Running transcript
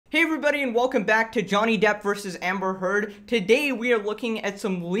Hey everybody and welcome back to Johnny Depp versus Amber Heard. Today we are looking at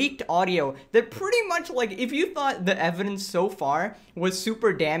some leaked audio that pretty much, like, if you thought the evidence so far was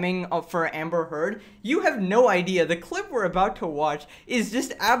super damning for Amber Heard, you have no idea. The clip we're about to watch is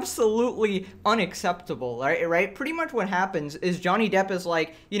just absolutely unacceptable, right? Pretty much what happens is Johnny Depp is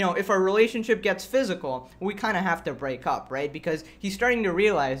like, you know, if our relationship gets physical, we kind of have to break up, right? Because he's starting to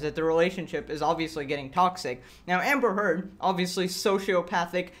realize that the relationship is obviously getting toxic. Now Amber Heard, obviously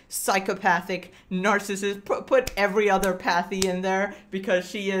sociopathic, psychopathic, narcissist, put every other pathy in there because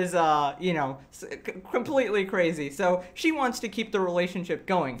she is, you know, completely crazy. So she wants to keep the relationship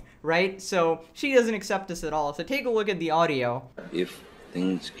going, right? So she doesn't accept this at all. So take a look at the audio. If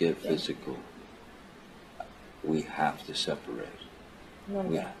things get physical, we have to separate.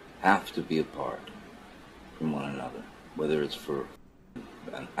 We have to be apart from one another, whether it's for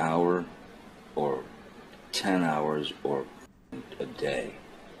an hour or 10 hours or a day.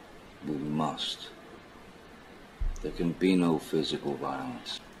 We must. There can be no physical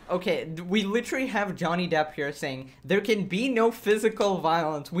violence. Okay, we literally have Johnny Depp here saying, there can be no physical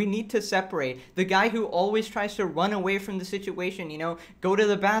violence, we need to separate. The guy who always tries to run away from the situation, you know, go to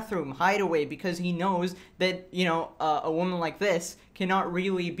the bathroom, hide away, because he knows that, you know, a woman like this cannot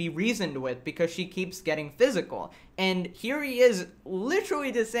really be reasoned with because she keeps getting physical. And here he is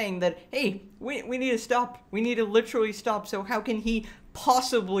literally just saying that, hey, we need to stop. We need to literally stop. So how can he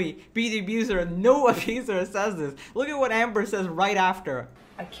possibly be the abuser? No abuser says this. Look at what Amber says right after.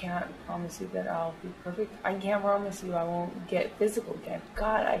 I can't promise you that I'll be perfect. I can't promise you I won't get physical again.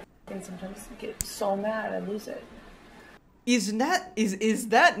 God, I can sometimes get so mad I lose it. Is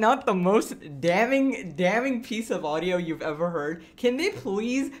that not the most damning piece of audio you've ever heard? Can they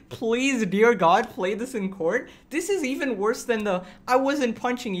please, dear God, play this in court? This is even worse than the, I wasn't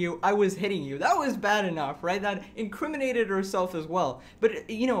punching you, I was hitting you. That was bad enough, right? That incriminated herself as well. But,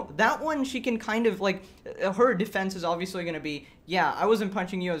 you know, that one, she can kind of, like, her defense is obviously going to be, yeah, I wasn't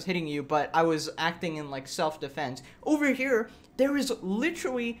punching you, I was hitting you, but I was acting in, like, self-defense. Over here, there is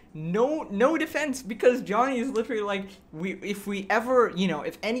literally no defense because Johnny is literally like, if we ever, you know,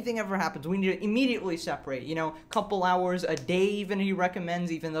 if anything ever happens, we need to immediately separate, you know, couple hours, a day even he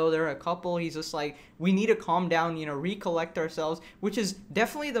recommends, even though they're a couple, he's just like, we need to calm down, you know, recollect ourselves, which is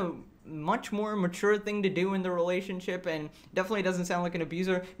definitely the much more mature thing to do in the relationship and definitely doesn't sound like an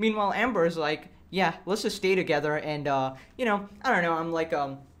abuser. Meanwhile, Amber is like, yeah, let's just stay together and, you know, I don't know, I'm like,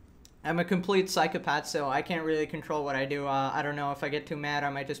 I'm a complete psychopath, so I can't really control what I do. I don't know, if I get too mad,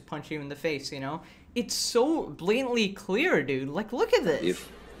 I might just punch you in the face, you know? It's so blatantly clear, dude. Like, look at this.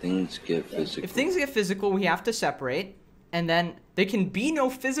 If things get physical. If things get physical, we have to separate. And then there can be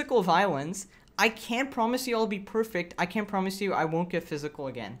no physical violence. I can't promise you I'll be perfect. I can't promise you I won't get physical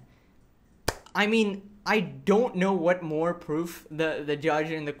again. I mean, I don't know what more proof the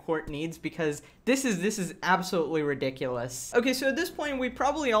judge and the court needs because this is absolutely ridiculous. Okay, so at this point, we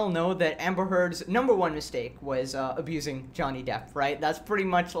probably all know that Amber Heard's #1 mistake was abusing Johnny Depp, right? That's pretty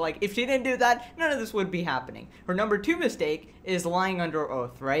much like, if she didn't do that, none of this would be happening. Her #2 mistake is lying under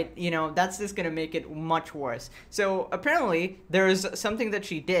oath, right? You know, that's just gonna make it much worse. So apparently, there's something that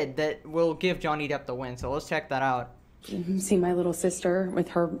she did that will give Johnny Depp the win, so let's check that out. See my little sister with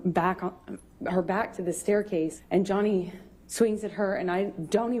her back to the staircase, and Johnny swings at her, and I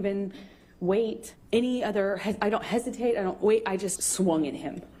don't even wait I don't hesitate, I don't wait, I just swung at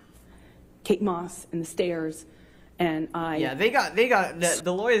him. Kate Moss and the stairs, and yeah,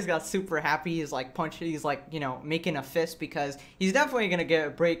 the lawyers got super happy. He's like he's like, you know, making a fist because he's definitely gonna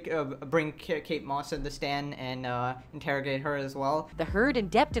bring Kate Moss in the stand and interrogate her as well. The Heard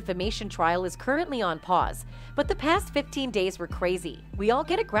and Depp defamation trial is currently on pause, but the past 15 days were crazy. We all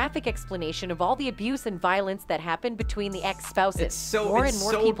get a graphic explanation of all the abuse and violence that happened between the ex-spouses. More and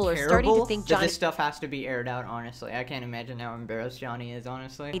more people are starting to think Johnny this stuff has to be aired out, honestly. I can't imagine how embarrassed Johnny is,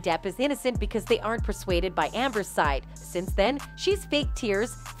 honestly. Depp is innocent because they aren't persuaded by Amber's side. Since then, she's faked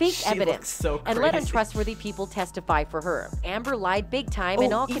tears, faked evidence, so and let untrustworthy people testify for her. Amber lied big time,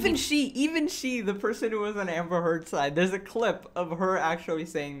 and all even she, the person who was on Amber Heard's side, there's a clip of her actually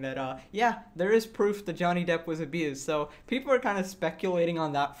saying that, yeah, there is proof that Johnny Depp was abused. So people are kind of speculating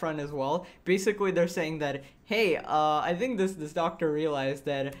on that front as well. Basically, they're saying that, hey, I think this doctor realized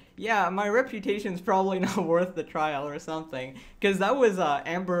that, yeah, my reputation's probably not worth the trial or something, because that was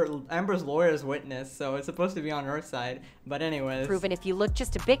Amber's lawyer's witness, so it's supposed to be on her side. But anyways, proven if you look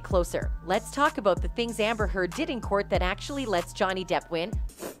just a bit closer. Let's talk about the things Amber Heard did in court that actually lets Johnny Depp win.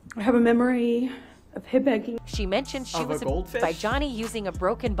 I have a memory of him begging. She mentioned she was abused by Johnny using a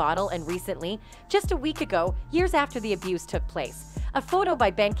broken bottle, and recently, just a week ago, years after the abuse took place, A photo by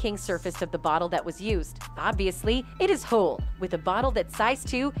Ben King surfaced of the bottle that was used. Obviously, it is whole. With a bottle that's size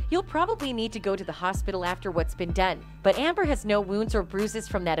 2, you'll probably need to go to the hospital after what's been done. But Amber has no wounds or bruises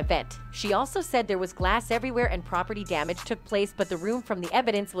from that event. She also said there was glass everywhere and property damage took place, but the room from the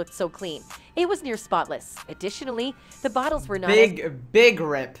evidence looked so clean. It was near spotless. Additionally, the bottles were not big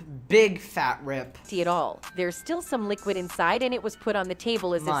rip, big fat rip at all. There's still some liquid inside, and it was put on the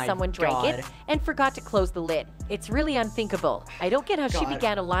table as if someone drank it and forgot to close the lid. It's really unthinkable. I don't get how she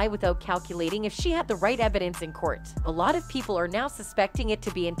began a lie without calculating if she had the right evidence in court. A lot of people are now suspecting it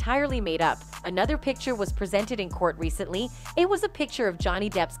to be entirely made up. Another picture was presented in court recently. It was a picture of Johnny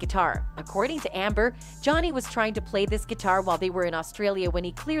Depp's guitar. According to Amber, Johnny was trying to play this guitar while they were in Australia when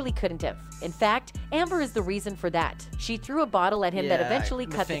he clearly couldn't have. In fact, Amber is the reason for that. She threw a bottle at him that eventually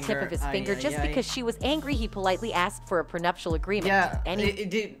cut the tip of his finger just because she was angry he politely asked for a prenuptial agreement.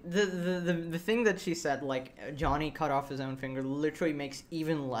 The thing that she said, like, Johnny cut off his own finger, literally makes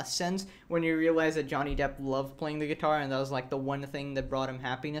even less sense when you realize that Johnny Depp loved playing the guitar and that was like the one thing that brought him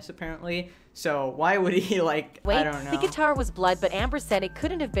happiness apparently. So why would he, like, I don't know. The guitar was blood, but Amber said it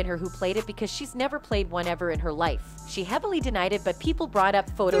couldn't have been her who played it because she's never played one ever in her life. She heavily denied it, but people brought up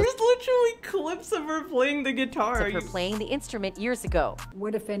photos. There's literally clips of her playing the guitar. Of her playing the instrument years ago.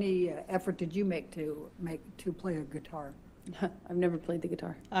 What, if any, effort did you make to play a guitar? I've never played the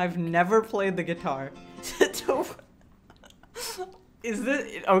guitar. I've never played the guitar. Is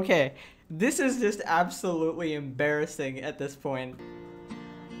this okay? This is just absolutely embarrassing at this point.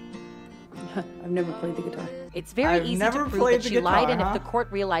 I've never played the guitar. It's very easy to prove that she lied, and if the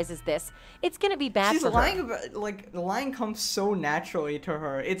court realizes this, it's gonna be bad for her. She's lying about, like, the lying comes so naturally to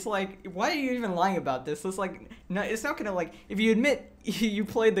her. It's like, why are you even lying about this? It's like, no, it's not gonna, like, if you admit you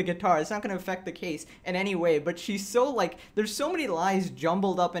played the guitar, it's not gonna affect the case in any way. But she's so, like, there's so many lies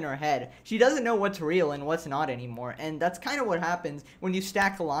jumbled up in her head. She doesn't know what's real and what's not anymore. And that's kind of what happens when you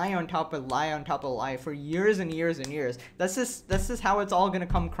stack lie on top of lie on top of lie for years and years and years. That's just how it's all gonna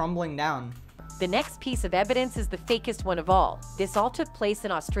come crumbling down. The next piece of evidence is the fakest one of all. This all took place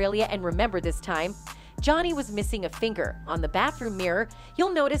in Australia, and remember this time, Johnny was missing a finger. On the bathroom mirror,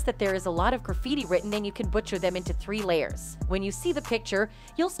 you'll notice that there is a lot of graffiti written, and you can butcher them into 3 layers. When you see the picture,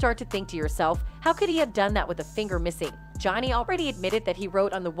 you'll start to think to yourself, how could he have done that with a finger missing? Johnny already admitted that he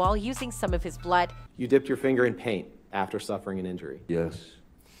wrote on the wall using some of his blood. You dipped your finger in paint after suffering an injury. Yes.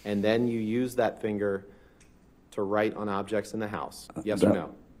 And then you used that finger to write on objects in the house. Yes or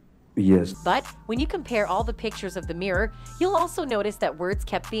no? Yes. But when you compare all the pictures of the mirror, you'll also notice that words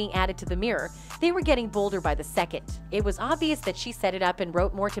kept being added to the mirror. They were getting bolder by the second. It was obvious that she set it up and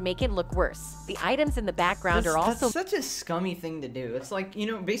wrote more to make it look worse. The items in the background are also— That's such a scummy thing to do. It's like, you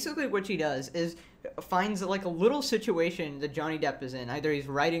know, basically what she does is finds like a little situation that Johnny Depp is in. Either he's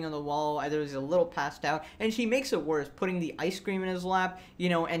writing on the wall, either he's a little passed out, and she makes it worse, putting the ice cream in his lap, you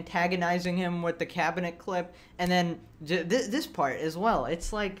know, antagonizing him with the cabinet clip, and then this part as well.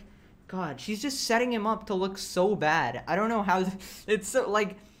 It's like, God, she's just setting him up to look so bad. I don't know how. It's so,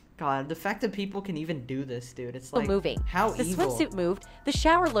 like, God, the fact that people can even do this, dude. It's like, how the evil. swimsuit moved. The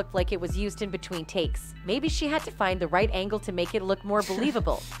shower looked like it was used in between takes. Maybe she had to find the right angle to make it look more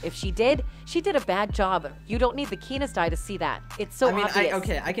believable. If she did a bad job. You don't need the keenest eye to see that. It's so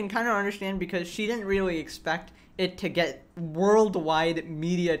obvious. I can kind of understand because she didn't really expect it to get worldwide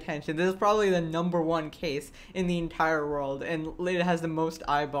media attention. This is probably the #1 case in the entire world, and it has the most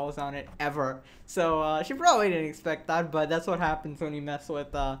eyeballs on it ever. So she probably didn't expect that, but that's what happens when you mess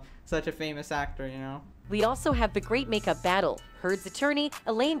with such a famous actor, you know? We also have the great makeup battle. Heard's attorney,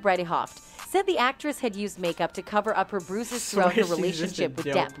 Elaine Bredehoft, said the actress had used makeup to cover up her bruises throughout her relationship with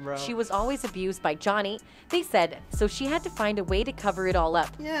Depp. Bro. She was always abused by Johnny, they said, so she had to find a way to cover it all up.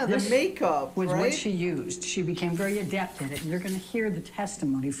 Yeah, the makeup, was right? what she used. She became very adept at it. You're going to hear the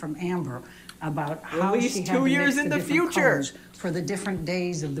testimony from Amber about how she had to mix the different colors for the different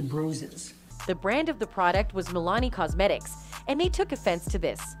days of the bruises. The brand of the product was Milani Cosmetics, and they took offense to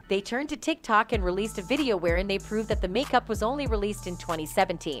this. They turned to TikTok and released a video wherein they proved that the makeup was only released in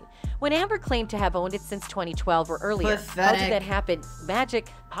 2017, when Amber claimed to have owned it since 2012 or earlier. How did that happen? Magic.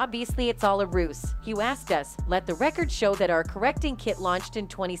 Obviously, it's all a ruse. You asked us. Let the record show that our correcting kit launched in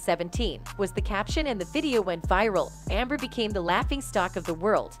 2017, was the caption, and the video went viral. Amber became the laughingstock of the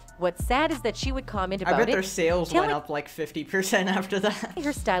world. What's sad is that she would comment about it. I bet their sales went up like 50% after that.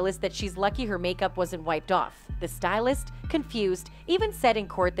 Her stylist that she's lucky her makeup wasn't wiped off. The stylist, confused, even said in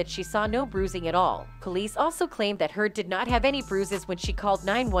court that she saw no bruising at all. Police also claimed that Heard did not have any bruises when she called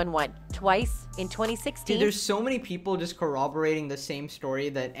 911 twice in 2016. Dude, there's so many people just corroborating the same story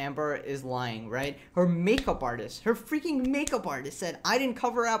that Amber is lying, right? Her makeup artist, her freaking makeup artist said, I didn't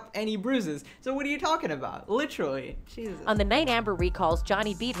cover up any bruises. So what are you talking about? Literally. Jesus. On the night Amber recalls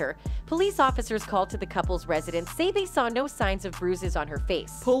Johnny beat her, police officers called to the couple's residence say they saw no signs of bruises on her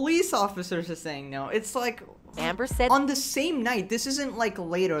face. Police officers are saying no. It's like... Amber said on the same night. This isn't like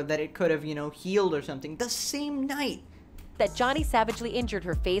later that it could have, you know, healed or something. The same night. That Johnny savagely injured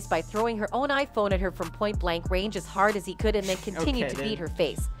her face by throwing her own iPhone at her from point-blank range as hard as he could and then continued to beat her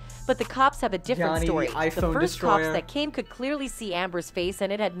face. But the cops have a different story. The first cops that came could clearly see Amber's face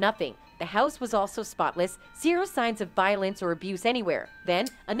and it had nothing. The house was also spotless, zero signs of violence or abuse anywhere. Then,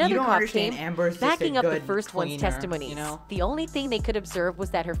 another cop came, backing up the first one's testimony. You know? The only thing they could observe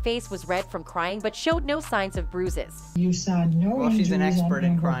was that her face was red from crying but showed no signs of bruises. You saw no injuries she's an expert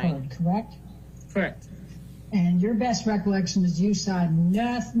in crying. Heard, correct? Correct. And your best recollection is you saw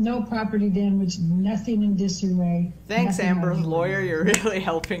no property damage, nothing in disarray. Thanks, Amber's lawyer. You're really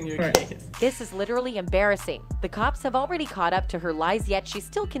helping your case. This is literally embarrassing. The cops have already caught up to her lies, yet she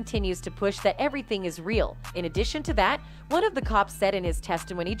still continues to push that everything is real. In addition to that, one of the cops said in his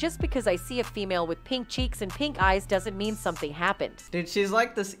testimony, just because I see a female with pink cheeks and pink eyes doesn't mean something happened. Dude, she's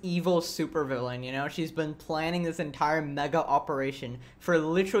like this evil supervillain, you know? She's been planning this entire mega operation for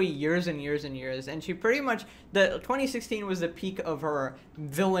literally years and years and years, and she pretty much... The 2016 was the peak of her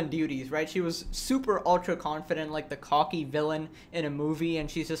villain duties, right? She was super ultra confident, like the cocky villain in a movie, and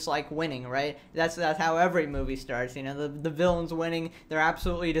she's just like winning, right? That's how every movie starts, you know? The villain's winning, they're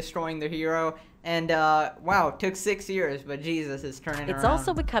absolutely destroying the hero, and wow, it took 6 years, but Jesus, it's turning around. It's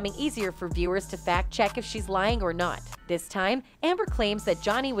also becoming easier for viewers to fact check if she's lying or not. This time, Amber claims that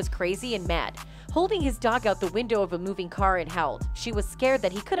Johnny was crazy and mad, holding his dog out the window of a moving car and howled. She was scared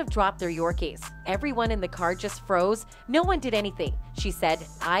that he could have dropped their Yorkies. Everyone in the car just froze. No one did anything. She said,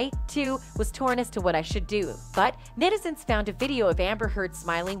 I, too, was torn as to what I should do. But netizens found a video of Amber Heard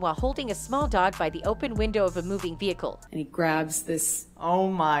smiling while holding a small dog by the open window of a moving vehicle. And he grabs this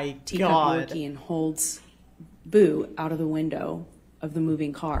teacup Yorkie and holds Boo out of the window of the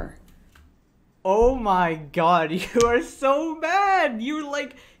moving car. Oh my god, you are so bad! You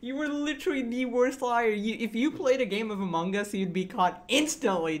were literally the worst liar. If you played a game of Among Us, you'd be caught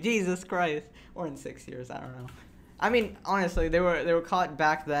instantly. Jesus Christ. Or in 6 years, I don't know. I mean, honestly, they were caught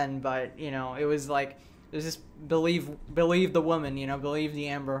back then, but, you know, it was just believe the woman, you know, believe the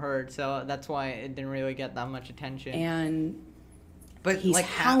Amber Heard. So that's why it didn't really get that much attention. But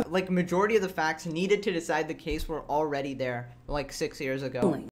like majority of the facts needed to decide the case were already there, like 6 years ago.